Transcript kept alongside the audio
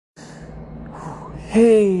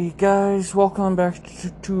Hey guys, welcome back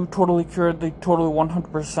to Totally Cured, the totally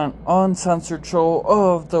 100% uncensored show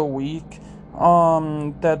of the week.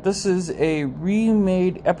 That this is a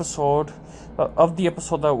remade episode of the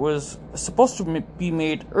episode that was supposed to be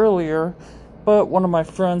made earlier, but one of my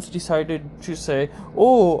friends decided to say,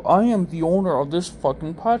 "Oh, I am the owner of this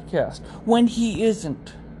fucking podcast," when he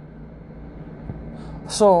isn't.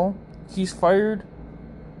 So, he's fired,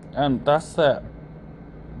 and that's that.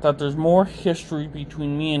 That there's more history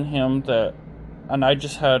between me and him and I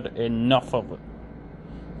just had enough of it.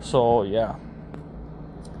 So yeah.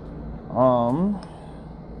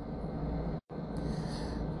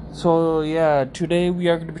 Today we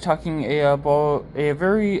are going to be talking about a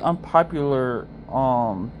very unpopular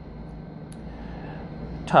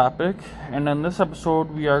topic, and in this episode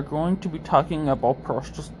we are going to be talking about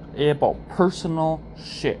personal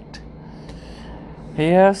shit.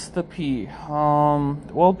 Yes, the P.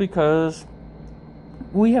 Well, because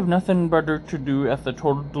we have nothing better to do at the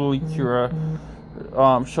Totally Cura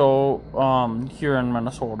show here in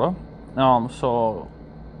Minnesota. So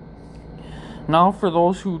now for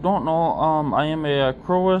those who don't know, I am a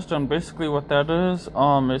crowist, and basically what that is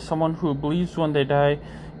someone who believes when they die,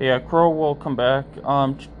 a crow will come back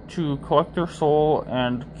to collect their soul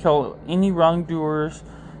and kill any wrongdoers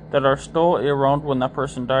that are still around when that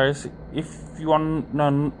person dies. If you want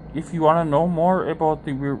to know more about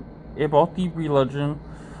the religion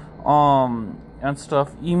and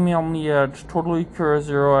stuff, email me at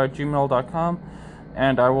totallycura0@gmail.com,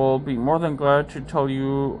 and I will be more than glad to tell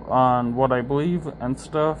you on what I believe and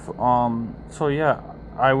stuff. So yeah,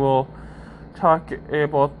 I will talk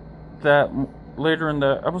about that later in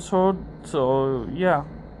the episode. So yeah.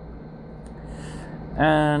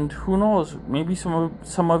 And who knows, maybe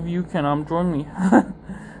some of you can join me.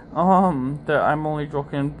 That I'm only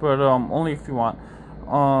joking, but only if you want.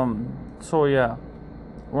 So yeah.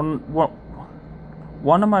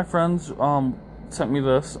 One of my friends sent me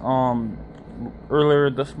this earlier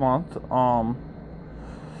this month.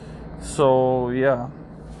 So yeah.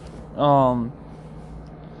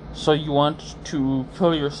 So you want to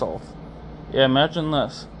kill yourself. Yeah, imagine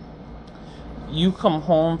this. You come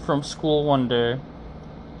home from school one day.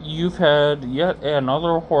 You've had yet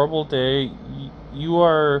another horrible day. You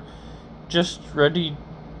are just ready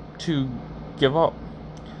to give up.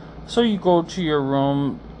 So you go to your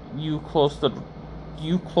room, you close the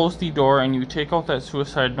door, and you take out that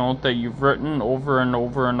suicide note that you've written over and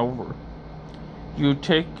over and over. You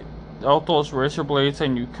take out those razor blades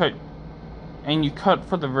and you cut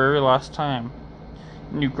for the very last time.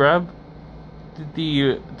 And you grab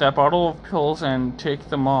that bottle of pills and take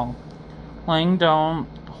them all. Lying down,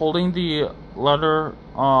 holding the letter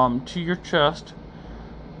to your chest,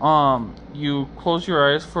 you close your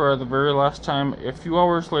eyes for the very last time. A few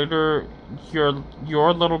hours later, your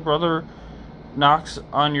little brother knocks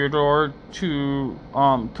on your door to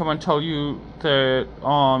come and tell you that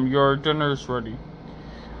your dinner's ready.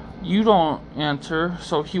 You don't answer,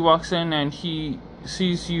 so he walks in and he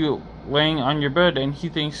sees you laying on your bed and he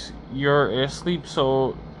thinks you're asleep,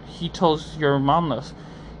 so he tells your mom this.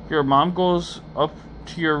 Your mom goes up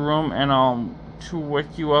to your room and to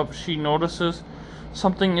wake you up. She notices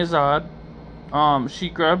something is odd. She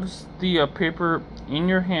grabs the paper in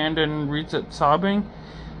your hand and reads it, sobbing.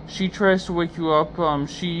 She tries to wake you up.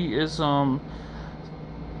 She is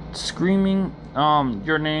screaming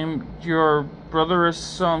your name. Your brother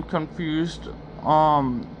is confused.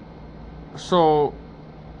 So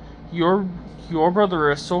your brother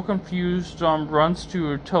is so confused, runs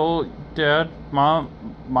to tell Dad,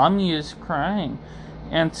 Mommy is crying,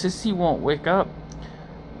 and Sissy won't wake up.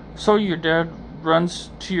 So your dad runs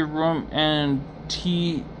to your room, and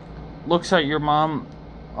he looks at your mom,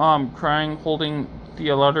 crying, holding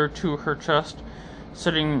the letter to her chest,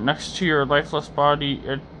 sitting next to your lifeless body.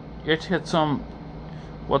 It hits him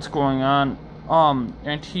what's going on,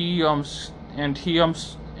 and he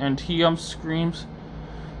screams,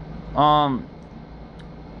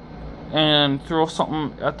 and throws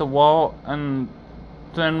something at the wall, and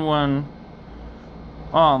then when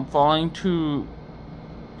falling to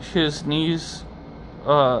his knees,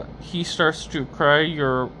 he starts to cry.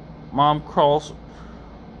 Your mom crawls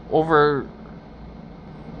over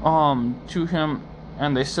to him,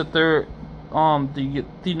 and they sit there.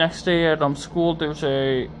 The next day at school, there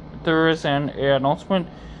is an announcement.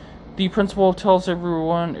 The principal tells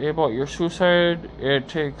everyone about your suicide. It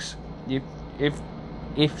takes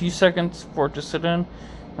a few seconds for it to sit in,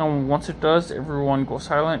 and once it does, everyone goes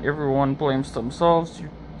silent. Everyone blames themselves.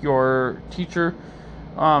 Your teacher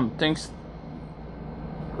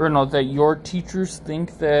that your teachers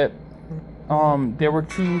think that they were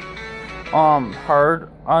too hard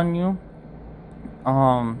on you,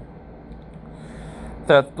 um,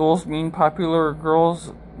 that those mean popular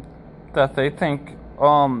girls, that they think,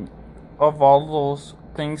 of all those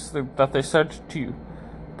things that they said to you,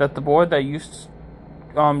 that the boy that used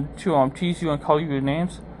to tease you and call you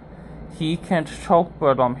names, he can't help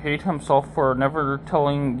but hate himself for never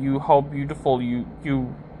telling you how beautiful you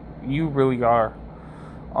really are.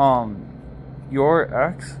 Your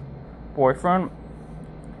ex boyfriend,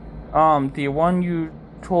 the one you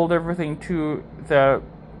told everything to, that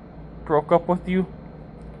broke up with you,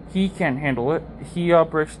 he can't handle it. He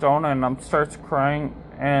breaks down and starts crying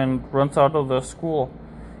and runs out of the school.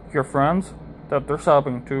 Your friends, that they're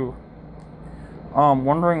sobbing too,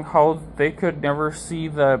 wondering how they could never see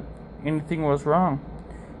that anything was wrong,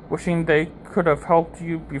 wishing they could have helped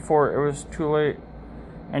you before it was too late.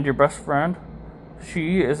 And your best friend,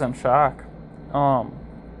 she is in shock.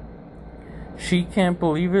 She can't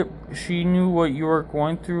believe it. She knew what you were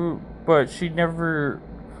going through, but she never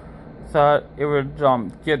thought it would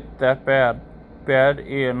get that bad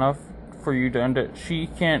enough for you to end it. She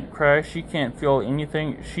can't cry. She can't feel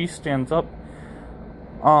anything. She stands up,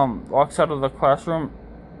 walks out of the classroom,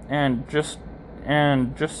 and just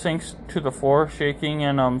sinks to the floor, shaking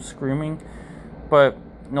and screaming, but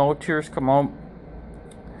no tears come out.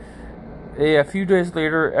 A few days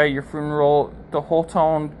later, at your funeral, the whole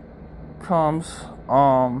town comes.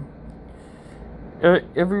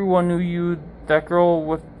 Everyone knew you, that girl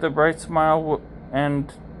with the bright smile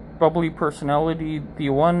and bubbly personality, the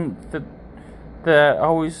one that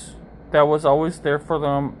was always there for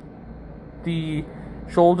them, the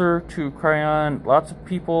shoulder to cry on. Lots of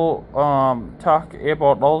people talk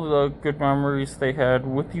about all the good memories they had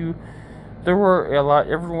with you. There were a lot.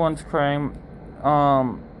 Everyone's crying.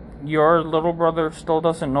 Your little brother still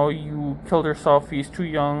doesn't know you killed yourself. He's too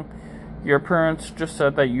young. Your parents just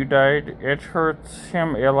said that you died. It hurts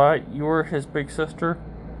him a lot. You were his big sister.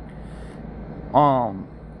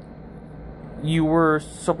 You were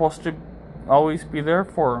supposed to always be there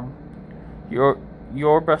for him.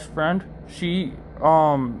 Your best friend, she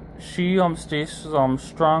stays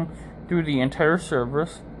strong through the entire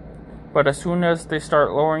service, but as soon as they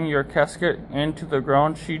start lowering your casket into the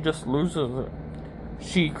ground, she just loses it.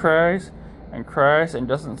 She cries and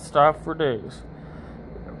doesn't stop for days.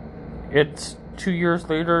 It's 2 years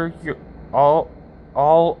later. All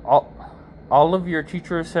of your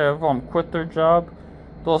teachers have quit their job.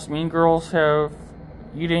 Those mean girls have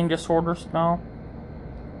eating disorders now.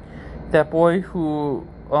 That boy who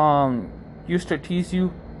used to tease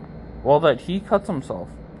you, well, that he cuts himself.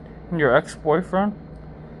 And your ex-boyfriend,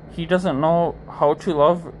 he doesn't know how to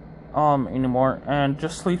love anymore and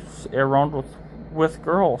just sleeps around with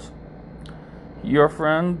girls. Your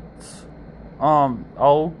friends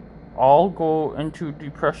all go into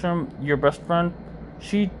depression. Your best friend,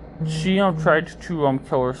 she tried to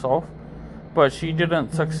kill herself, but she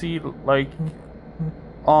didn't succeed like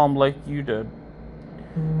you did.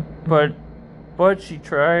 But she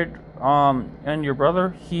tried. And your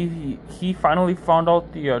brother, he finally found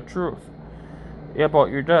out the truth about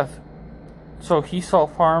your death. So he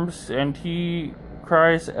self-harms and he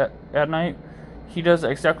cries at night. He does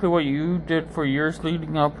exactly what you did for years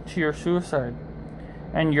leading up to your suicide.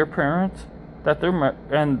 And your parents, that their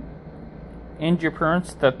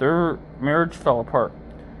marriage fell apart.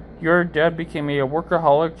 Your dad became a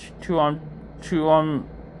workaholic to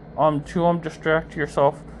distract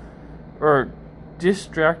yourself, or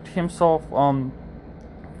distract himself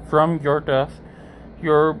from your death.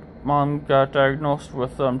 Your mom got diagnosed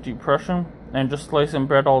with depression and just lays in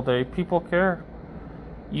bed all day. People care.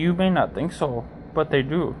 You may not think so, but they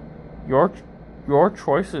do. Your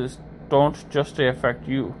choices don't just affect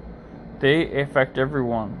you, they affect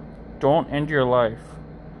everyone. Don't end your life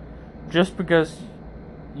just because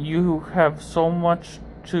you have so much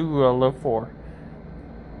to live for.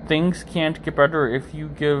 Things can't get better if you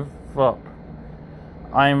give up.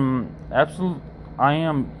 I am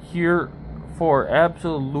here for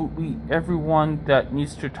absolutely everyone that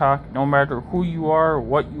needs to talk, no matter who you are,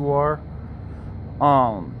 what you are,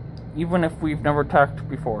 even if we've never talked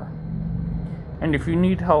before. And if you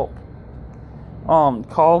need help,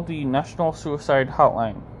 call the National Suicide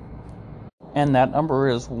Hotline. And that number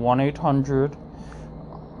is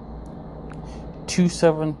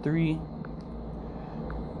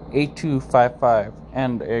 1-800-273-8255.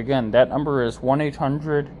 And again, that number is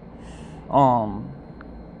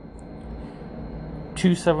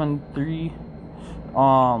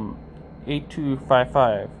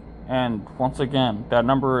 1-800-273-8255. And once again, that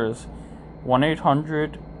number is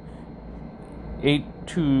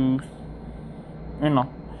 1-800-82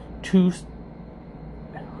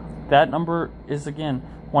 That number is again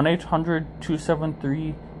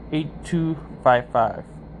 1-800-273-8255.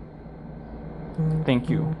 Thank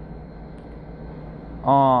you.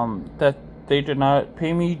 That they did not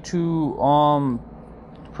pay me to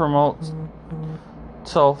promote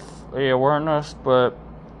self-awareness, but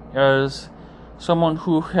as someone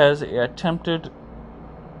who has attempted,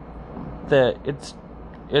 that it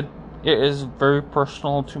is very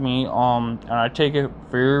personal to me, and I take it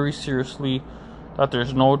very seriously, that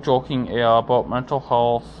there's no joking about mental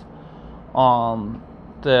health.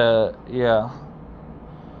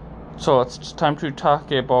 So it's time to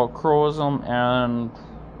talk about crowism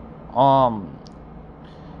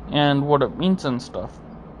and what it means and stuff.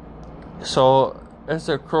 So, as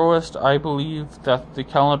a crowist, I believe that the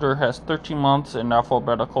calendar has 13 months in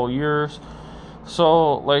alphabetical years.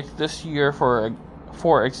 So, like this year, for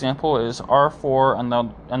example, is R4,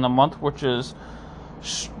 and the month which is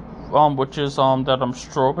that I'm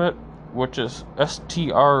strobet, which is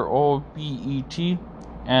STROBET,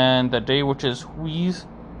 and the day which is Wheeze,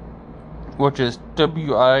 which is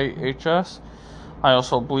WIHS. I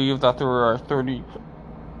also believe that there are 30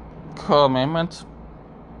 commandments,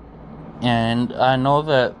 and I know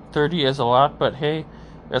that 30 is a lot, but hey,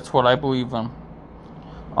 that's what I believe in.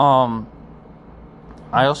 I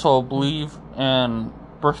also believe in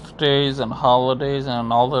birthdays and holidays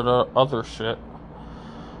and all that other shit.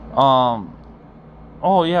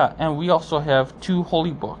 Oh yeah, and we also have 2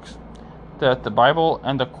 holy books, the Bible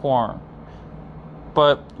and the Quran.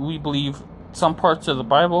 But we believe some parts of the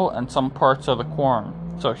Bible and some parts of the Quran.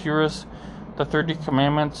 So here is the 30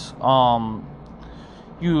 commandments.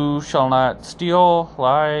 You shall not steal,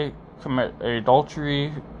 lie, commit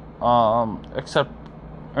adultery, and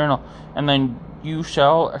then you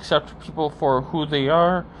shall accept people for who they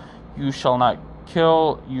are. You shall not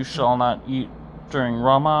kill. You shall not eat during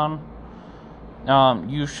Ramadan.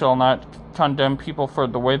 You shall not condemn people for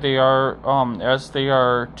the way they are, as they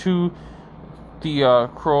are to the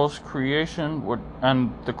crow's creation,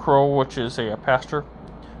 and the crow, which is a pastor.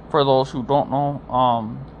 For those who don't know,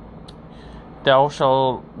 thou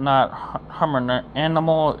shalt not harm an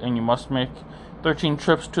animal, and you must make 13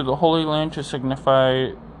 trips to the Holy Land to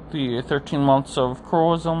signify the 13 months of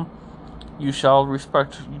crowism. You shall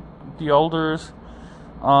respect the elders.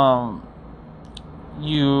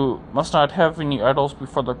 You must not have any idols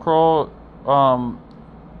before the crow.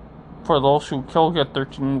 For those who kill, get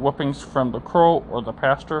 13 whippings from the crow or the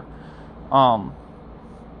pastor.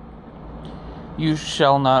 You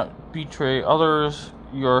shall not betray others,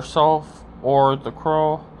 yourself, or the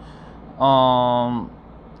crow.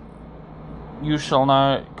 You shall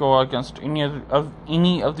not go against any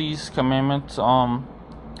of these commandments.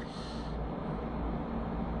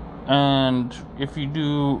 And if you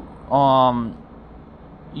do,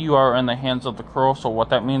 you are in the hands of the crow. So what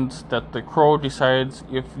that means, that the crow decides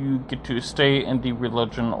if you get to stay in the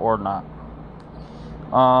religion or not,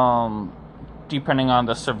 depending on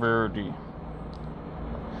the severity.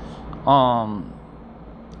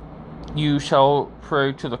 You shall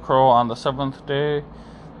pray to the crow on the 7th day.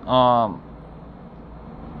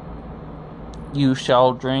 You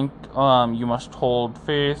shall drink. You must hold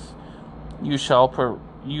faith. You shall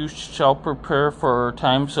prepare for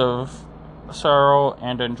times of sorrow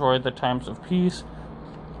and enjoy the times of peace.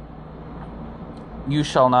 You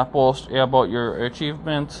shall not boast about your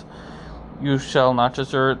achievements. You shall not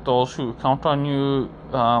desert those who count on you.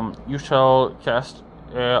 You shall cast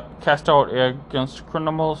out against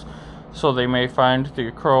criminals, so they may find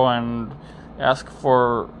the crow and ask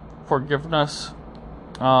for forgiveness.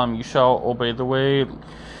 You shall obey the way.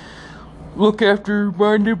 Look after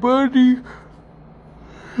mind and body.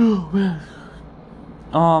 Oh man.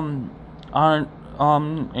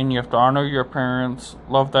 And you have to honor your parents,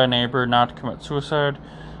 love thy neighbor, not commit suicide,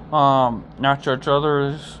 not judge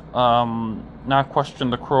others, not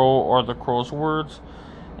question the crow or the crow's words,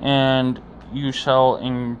 and you shall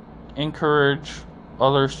encourage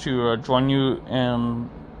others to join you in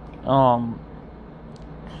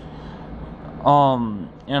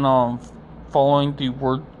following the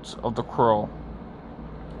words of the crow.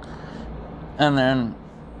 And then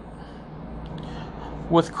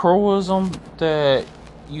with crowism, that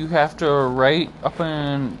you have to write up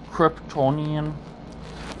in Kryptonian.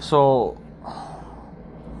 So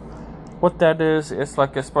what that is, it's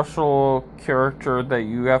like a special character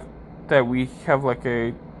that we have like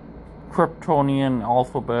a Kryptonian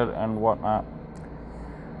alphabet and whatnot.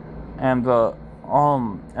 And the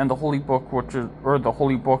holy book, the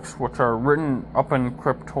holy books, which are written up in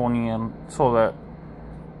Kryptonian, so that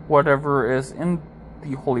whatever is in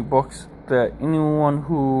the holy books, that anyone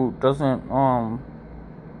who doesn't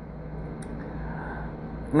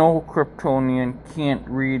no Kryptonian can't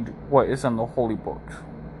read what is in the holy books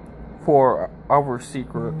for our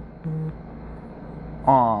secret.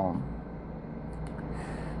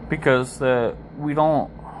 Because we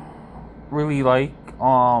don't really like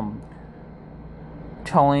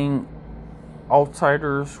telling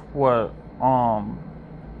outsiders what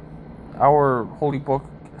our holy book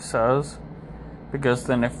says, because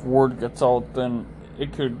then if word gets out, then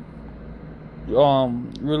it could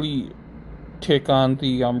really take on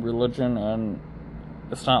the religion, and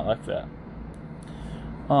it's not like that.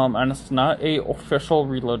 And it's not a official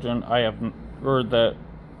religion.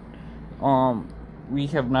 We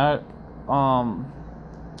have not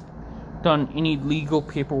done any legal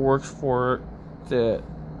paperwork for it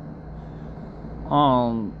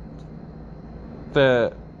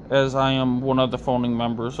that as I am one of the founding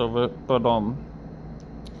members of it, but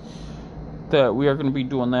that we are going to be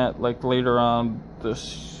doing that like later on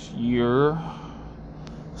this year.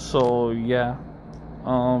 So yeah,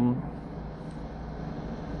 I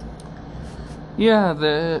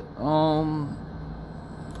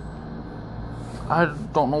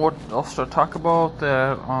don't know what else to talk about.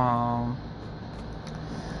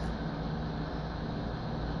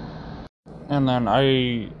 And then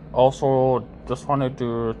I also just wanted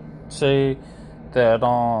to say that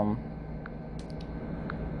some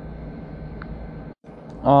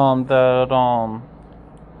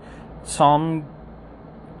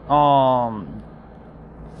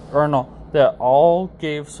that all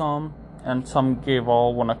gave some and some gave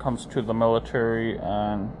all when it comes to the military,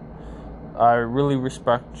 and I really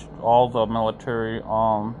respect all the military,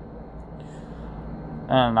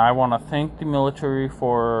 and I want to thank the military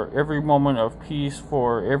for every moment of peace,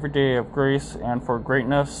 for every day of grace, and for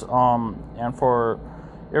greatness, and for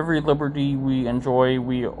every liberty we enjoy.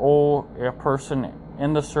 We owe a person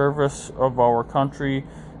in the service of our country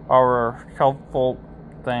our helpful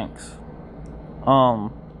thanks.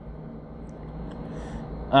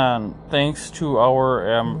 And thanks to our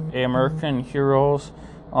American heroes,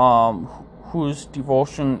 whose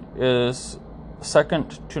devotion is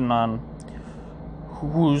second to none,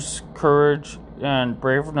 whose courage and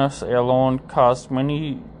braveness alone caused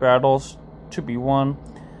many battles to be won,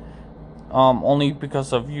 only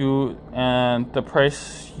because of you, and the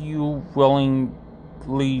price you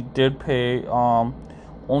willingly did pay,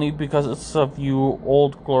 only because it's of you,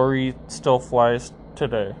 Old Glory still flies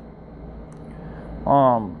today.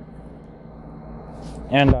 And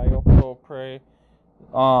I also pray,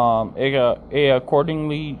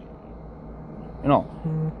 accordingly,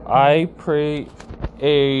 I pray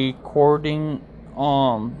according,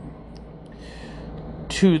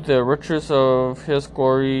 to the riches of His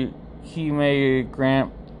glory, He may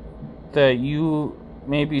grant that you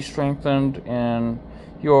may be strengthened in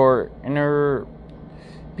your inner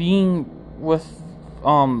being with,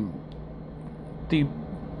 the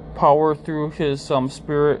power through His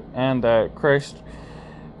Spirit, and that Christ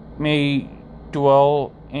may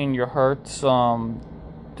dwell in your hearts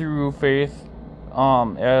through faith,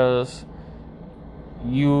 as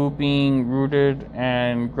you being rooted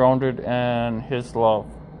and grounded in His love.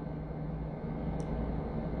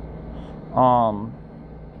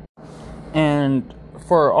 And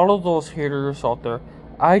for all of those haters out there,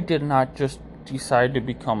 I did not just decide to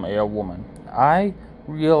become a woman. I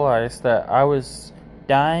realized that I was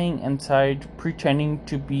dying inside, pretending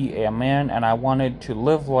to be a man, and I wanted to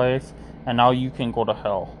live life, and now you can go to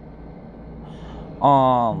hell.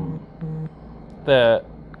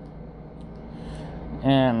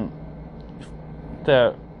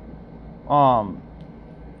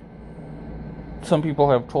 Some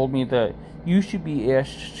people have told me that you should be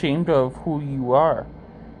ashamed of who you are,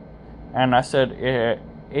 and I said,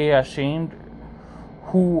 ashamed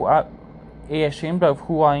of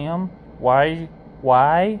who I am? Why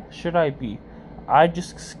should I be? I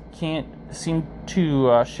just can't seem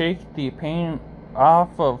to shake the pain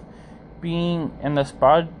off of being in this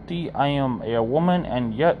body. I am a woman,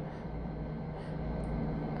 and yet,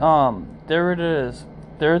 there it is.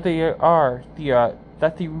 There they are. The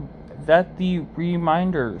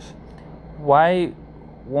reminders. Why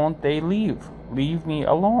won't they leave? Leave me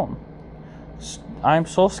alone. I'm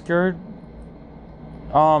so scared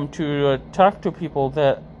to talk to people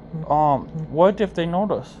that what if they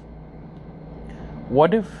notice?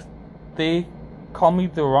 What if they call me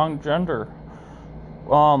the wrong gender?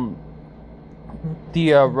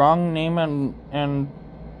 The wrong name, and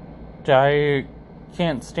I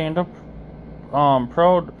can't stand up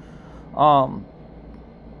proud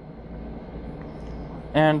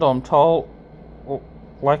and tall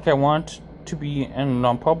like I want to be in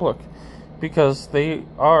public, because they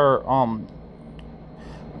are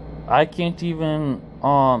I can't even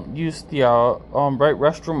use the right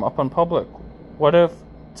restroom up in public. What if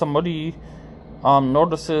somebody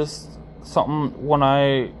notices something when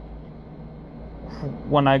I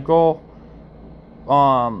go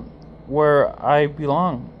where I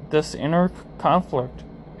belong? This inner conflict,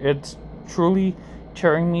 it's truly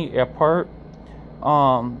tearing me apart.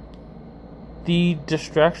 The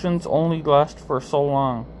distractions only last for so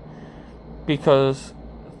long because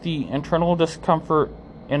the internal discomfort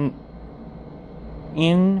in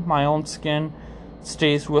my own skin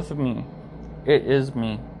stays with me. It is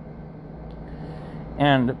me.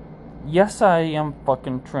 And yes, I am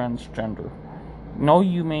fucking transgender. No,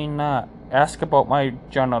 you may not. Ask about my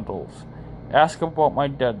genitals. Ask about my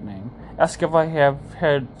dead name. Ask if I have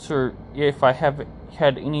had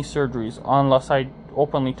any surgeries, unless I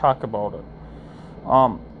openly talk about it.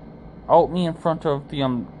 Out me in front of the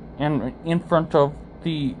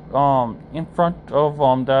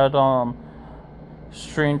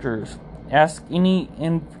strangers. Ask any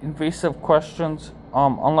invasive questions,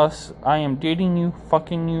 unless I am dating you,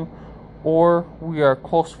 fucking you, or we are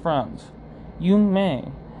close friends. You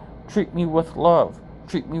may treat me with love,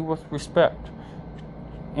 treat me with respect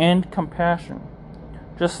and compassion,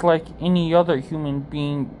 just like any other human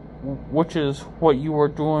being, which is what you were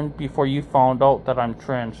doing before you found out that I'm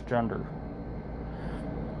transgender.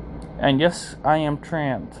 And yes, I am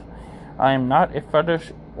trans. I am not a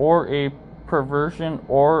fetish or a perversion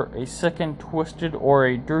or a sick and twisted or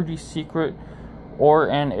a dirty secret or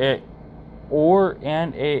an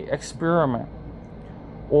experiment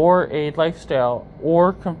or a lifestyle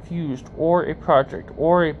or confused or a project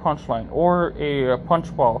or a punchline or a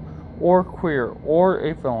punchball or queer or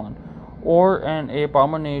a villain or an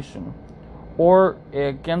abomination or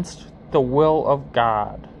against the will of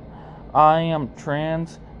God. I am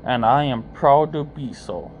trans and I am proud to be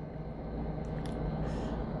so.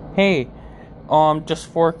 Hey, just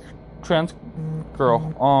for trans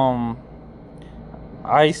girl,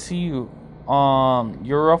 I see you,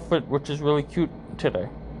 your outfit, which is really cute today,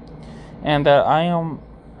 and that I am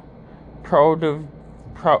proud of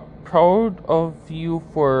you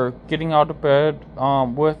for getting out of bed,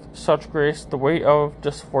 with such grace. The weight of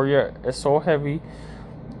dysphoria is so heavy.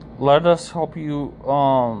 Let us help you,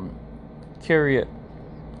 carry it.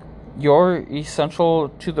 You're essential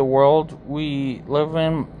to the world we live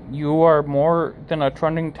in. You are more than a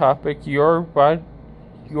trending topic. Your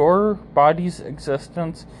body's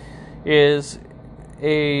existence is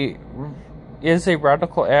a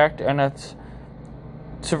radical act, and its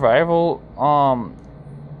survival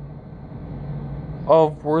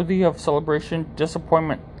of worthy of celebration.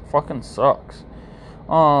 Disappointment fucking sucks.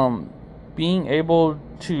 Being able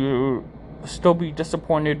to still be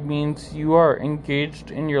disappointed means you are engaged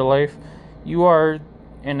in your life. You are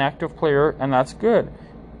an active player, and that's good.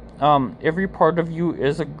 Every part of you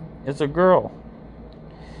is a girl,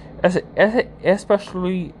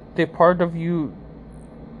 especially the part of you,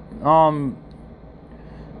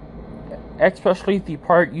 especially the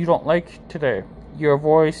part you don't like today. Your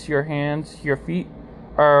voice, your hands, your feet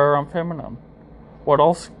are feminine. What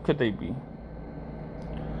else could they be?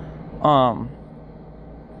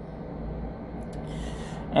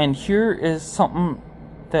 And here is something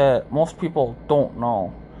that most people don't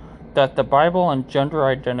know, that the Bible and gender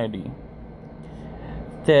identity,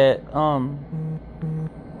 that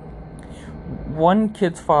one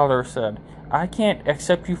kid's father said, I can't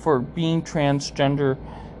accept you for being transgender.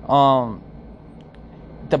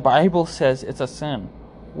 The Bible says it's a sin.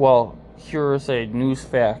 Well, here's a news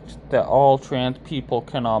fact that all trans people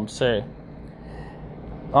can say.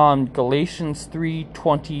 Galatians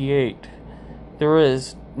 3:28, there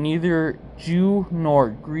is neither Jew nor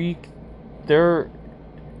Greek, there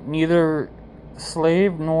neither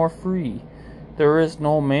slave nor free, there is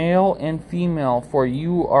no male and female, for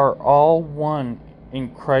you are all one in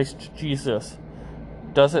Christ Jesus.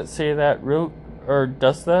 Does it say that real, or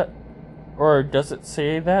does it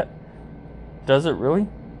say that? Does it really?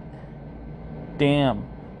 Damn,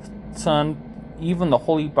 son, even the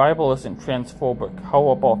Holy Bible isn't transphobic. How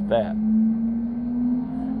about that?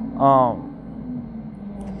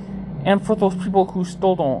 And for those people who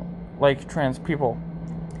still don't like trans people,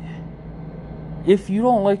 if you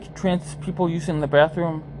don't like trans people using the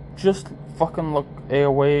bathroom, just fucking look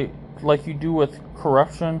away, like you do with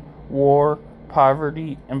corruption, war,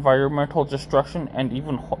 poverty, environmental destruction, and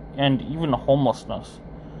even homelessness.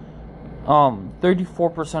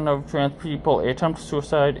 34% of trans people attempt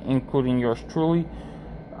suicide, including yours truly.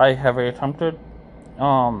 I have attempted.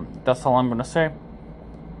 That's all I'm gonna say.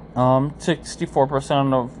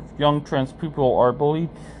 64% of young trans people are bullied.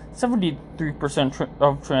 73%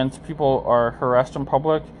 of trans people are harassed in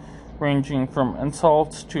public. ranging from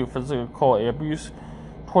insults to physical abuse.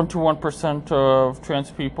 21% of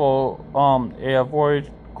trans people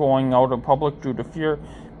avoid going out in public due to fear.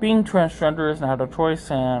 Being transgender is not a choice,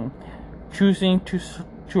 and choosing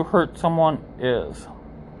to hurt someone is.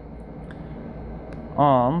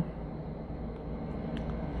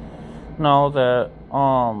 Now that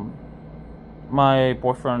my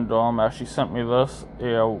boyfriend actually sent me this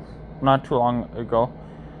not too long ago,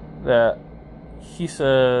 that he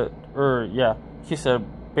said,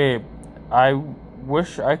 babe, I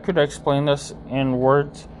wish I could explain this in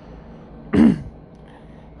words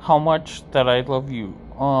how much that I love you,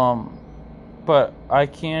 but I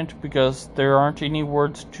can't, because there aren't any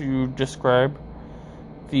words to describe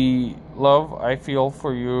the love I feel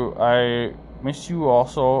for you. I miss you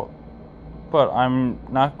also, but I'm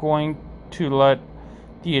not going to let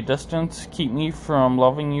the distance keep me from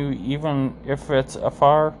loving you, even if it's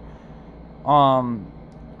afar.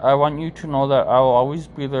 I want you to know that I'll always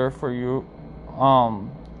be there for you.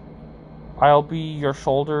 I'll be your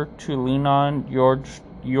shoulder to lean on,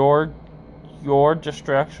 your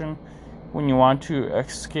distraction when you want to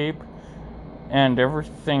escape, and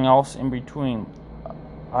everything else in between.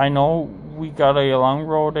 I know we got a long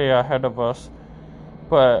road ahead of us,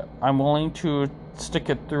 but I'm willing to stick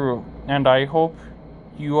it through, and I hope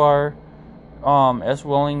you are as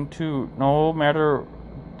willing to, no matter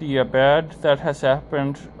the bad that has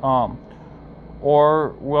happened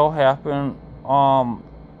or will happen.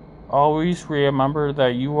 Always remember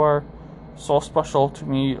that you are so special to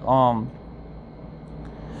me,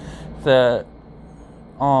 that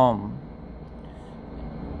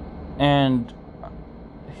and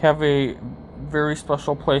have a very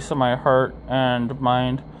special place in my heart and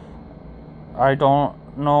mind. I don't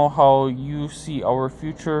know how you see our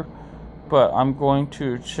future, but I'm going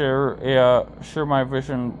to share my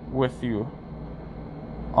vision with you.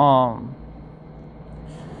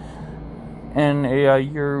 In a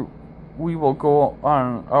year, we will go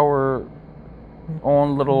on our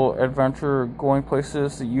own little adventure, going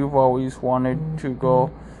places that you've always wanted to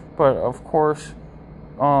go. But of course,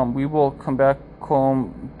 we will come back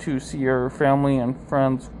home to see your family and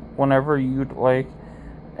friends whenever you'd like.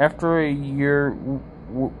 After a year,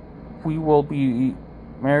 we will be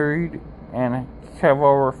married and have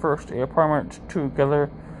our first apartment together.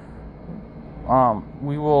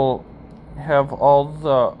 We will have all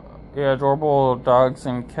the adorable dogs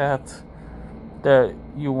and cats that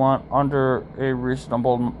you want under a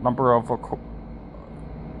reasonable number of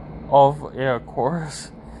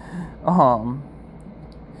course.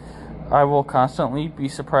 I will constantly be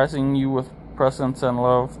surprising you with presents and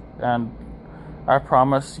love, and I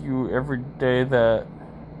promise you every day that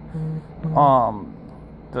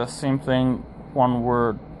the same thing, one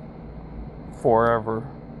word, forever.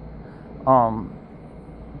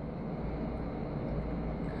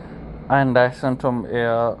 And I sent him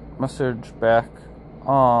a message back,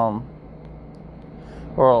 well,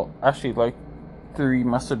 actually like 3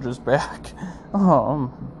 messages back,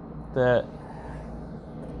 that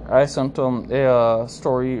I sent him a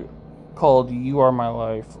story called "You Are My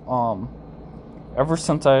Life." Ever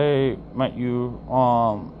since I met you,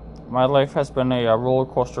 my life has been a roller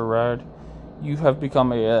coaster ride. You have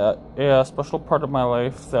become a special part of my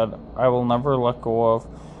life that I will never let go of.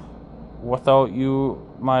 Without you,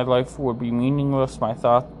 my life would be meaningless. My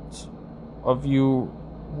thoughts of you,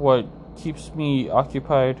 what keeps me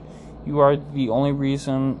occupied. You are the only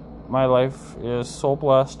reason my life is so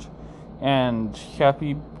blessed and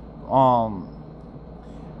happy.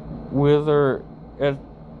 Whether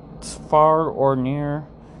it's far or near,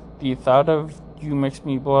 the thought of you makes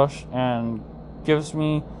me blush and gives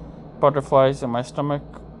me butterflies in my stomach.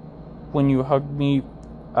 When you hug me,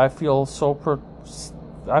 I feel so protected,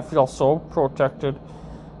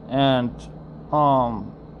 and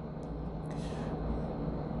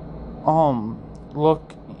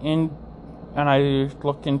I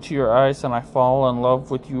look into your eyes and I fall in love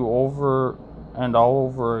with you over and all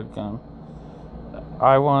over again.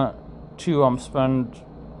 I want to spend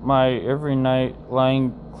my every night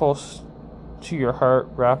lying close to your heart,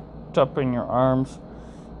 wrapped up in your arms,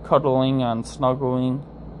 cuddling and snuggling.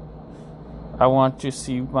 I want to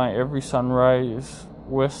see my every sunrise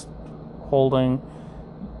holding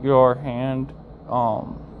your hand.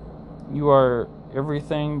 You are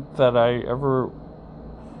everything that I ever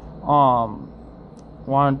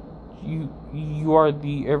want. You are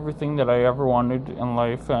the everything that I ever wanted in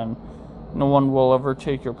life, and no one will ever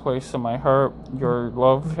take your place in my heart. Your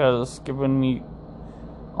love has given me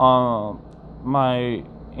my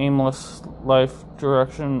aimless life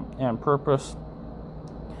direction and purpose.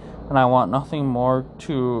 and I want nothing more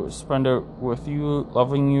to spend it with you,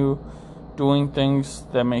 loving you, doing things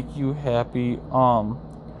that make you happy.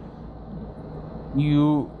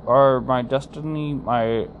 You are my destiny,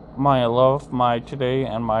 my love, my today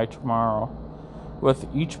and my tomorrow. With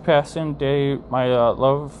each passing day, my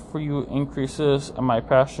love for you increases, and my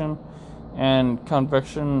passion and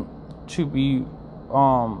conviction to be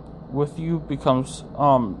with you becomes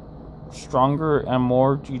stronger and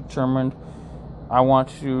more determined. I want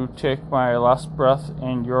to take my last breath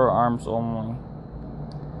in your arms only.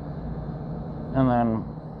 And then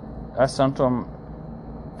I sent him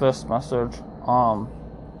this message.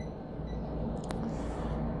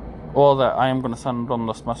 That I am gonna send them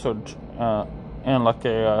this message in like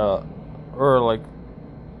a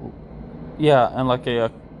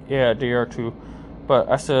a day or two. But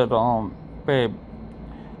I said, babe,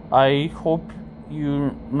 I hope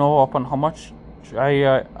you know upon how much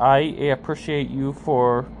I appreciate you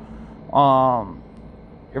for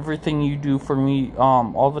everything you do for me,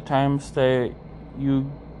 all the times that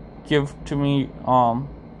you give to me.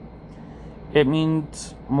 It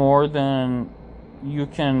means more than you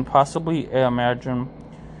can possibly imagine.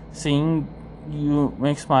 Seeing you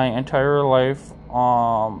makes my entire life,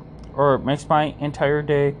 or makes my entire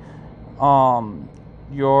day.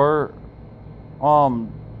 Your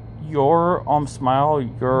smile,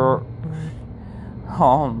 your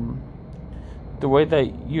the way that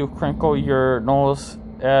you crinkle your nose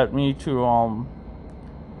at me to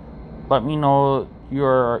let me know you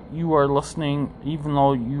are listening, even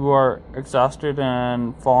though you are exhausted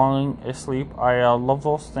and falling asleep. I love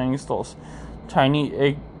those things, those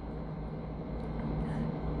tiny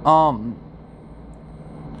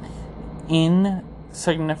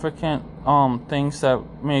insignificant things that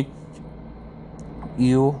make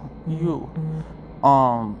you.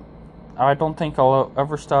 I don't think I'll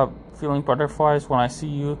ever stop feeling butterflies when I see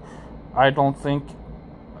you. I don't think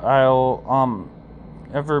I'll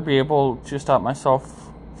ever be able to stop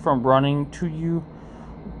myself from running to you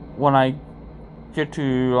when I get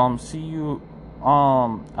to see you.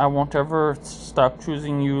 I won't ever stop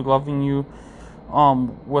choosing you, loving you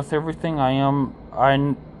with everything I am.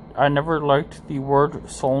 I never liked the word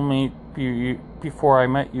soulmate before I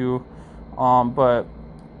met you, but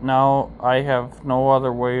now I have no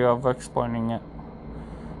other way of explaining it.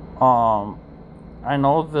 I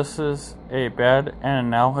know this is a bad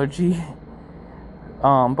analogy,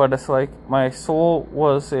 but it's like my soul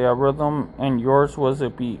was a rhythm and yours was a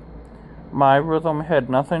beat. My rhythm had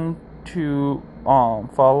nothing to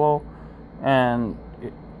follow, and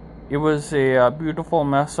it was a beautiful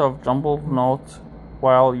mess of jumbled notes,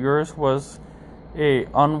 while yours was a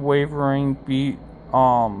unwavering beat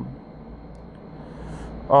of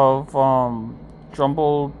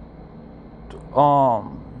jumbled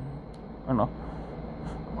I know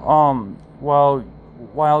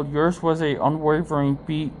while yours was a unwavering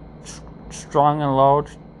beat, strong and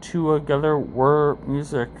loud together were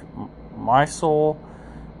music. My soul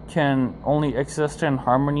can only exist in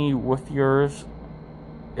harmony with yours.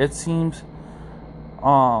 It seems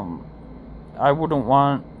I wouldn't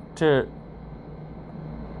want to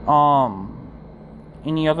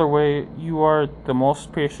any other way. You are the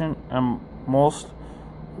most patient and most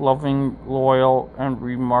loving, loyal, and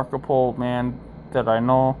remarkable man that I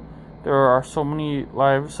know. There are so many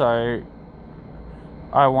lives I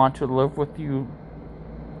want to live with you.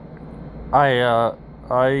 I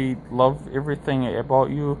love everything about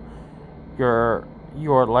you. Your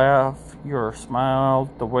laugh, your smile,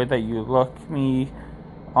 the way that you look at me,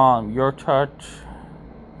 your touch,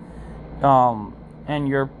 and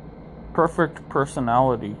your perfect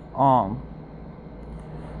personality.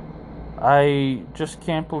 I just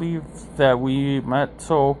can't believe that we met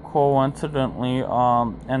so coincidentally,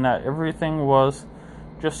 and that everything was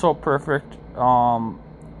just so perfect. I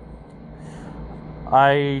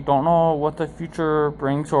don't know what the future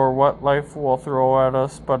brings or what life will throw at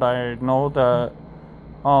us, but I know that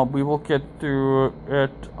we will get through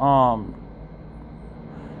it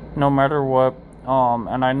no matter what.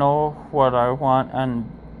 And I know what I want and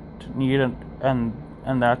need, and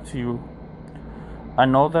that's you. I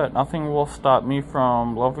know that nothing will stop me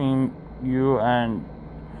from loving you, and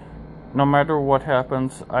no matter what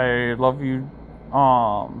happens, I love you.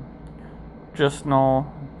 Just know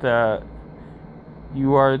that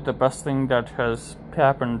you are the best thing that has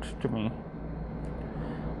happened to me.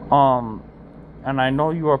 And I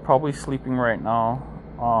know you are probably sleeping right now.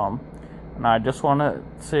 And I just want to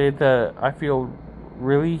say that I feel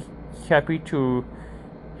really happy to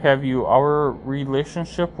have you. Our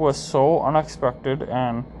relationship was so unexpected,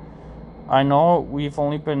 and I know we've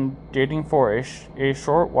only been dating for a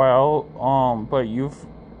short while, but you've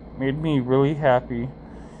made me really happy.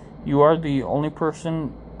 You are the only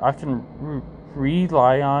person I can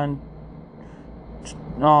rely on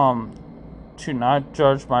to not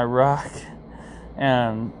judge my rock,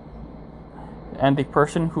 and the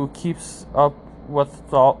person who keeps up with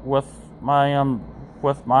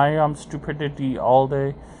my stupidity all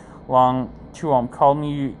day long, to call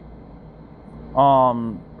me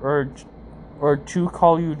or to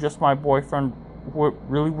call you just my boyfriend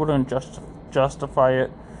really wouldn't justify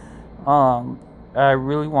it. I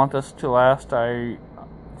really want this to last. I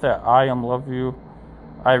love you.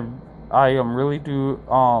 I really do.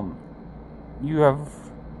 You have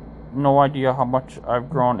no idea how much I've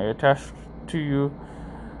grown attached to you.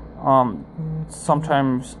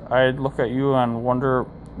 Sometimes I look at you and wonder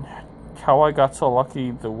how I got so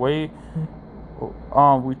lucky. The way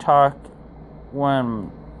we talk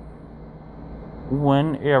when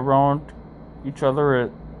around each other,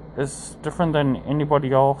 it is different than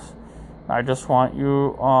anybody else. I just want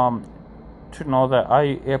you to know that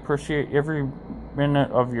I appreciate every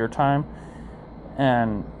minute of your time,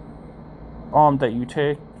 and that you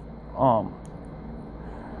take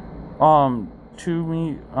to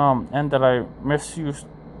me, and that I miss you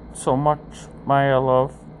so much, my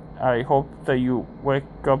love. I hope that you wake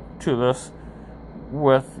up to this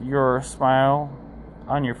with your smile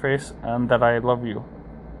on your face, and that I love you.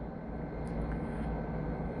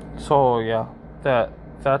 So yeah,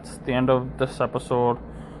 that's the end of this episode.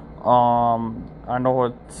 I know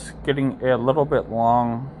it's getting a little bit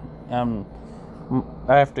long, and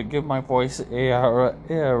I have to give my voice a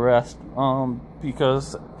rest,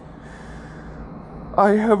 because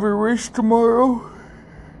I have a race tomorrow.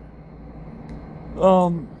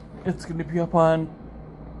 It's gonna be up on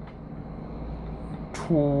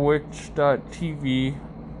twitch.tv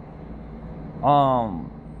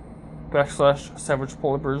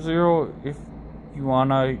 /SavagePolarBear0. If you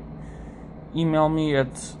wanna email me,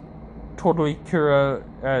 it's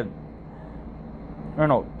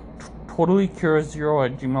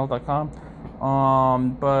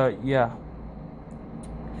totallycura0@gmail.com. But yeah,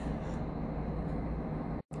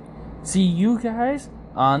 see you guys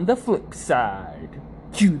on the flip side.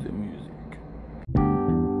 Cue the music.